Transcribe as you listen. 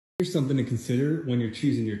Here's something to consider when you're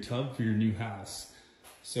choosing your tub for your new house.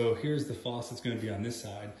 So here's the faucet that's going to be on this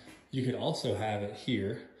side. You could also have it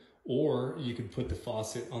here, or you could put the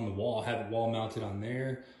faucet on the wall, have it wall mounted on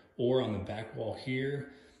there, or on the back wall here.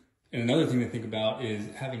 And another thing to think about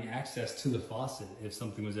is having access to the faucet if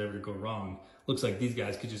something was ever to go wrong. Looks like these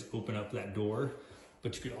guys could just open up that door,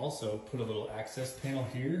 but you could also put a little access panel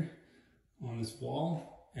here on this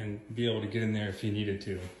wall and be able to get in there if you needed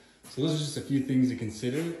to. So those are just a few things to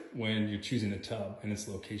consider when you're choosing a tub and its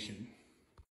location.